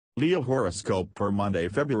Leo horoscope for Monday,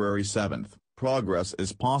 February 7th. Progress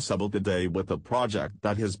is possible today with a project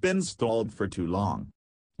that has been stalled for too long.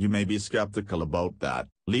 You may be skeptical about that,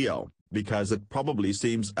 Leo, because it probably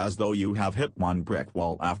seems as though you have hit one brick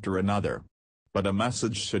wall after another. But a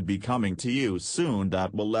message should be coming to you soon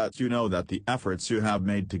that will let you know that the efforts you have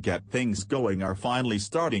made to get things going are finally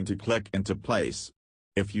starting to click into place.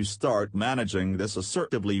 If you start managing this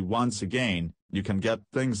assertively once again, you can get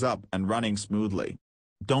things up and running smoothly.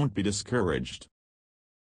 Don't be discouraged.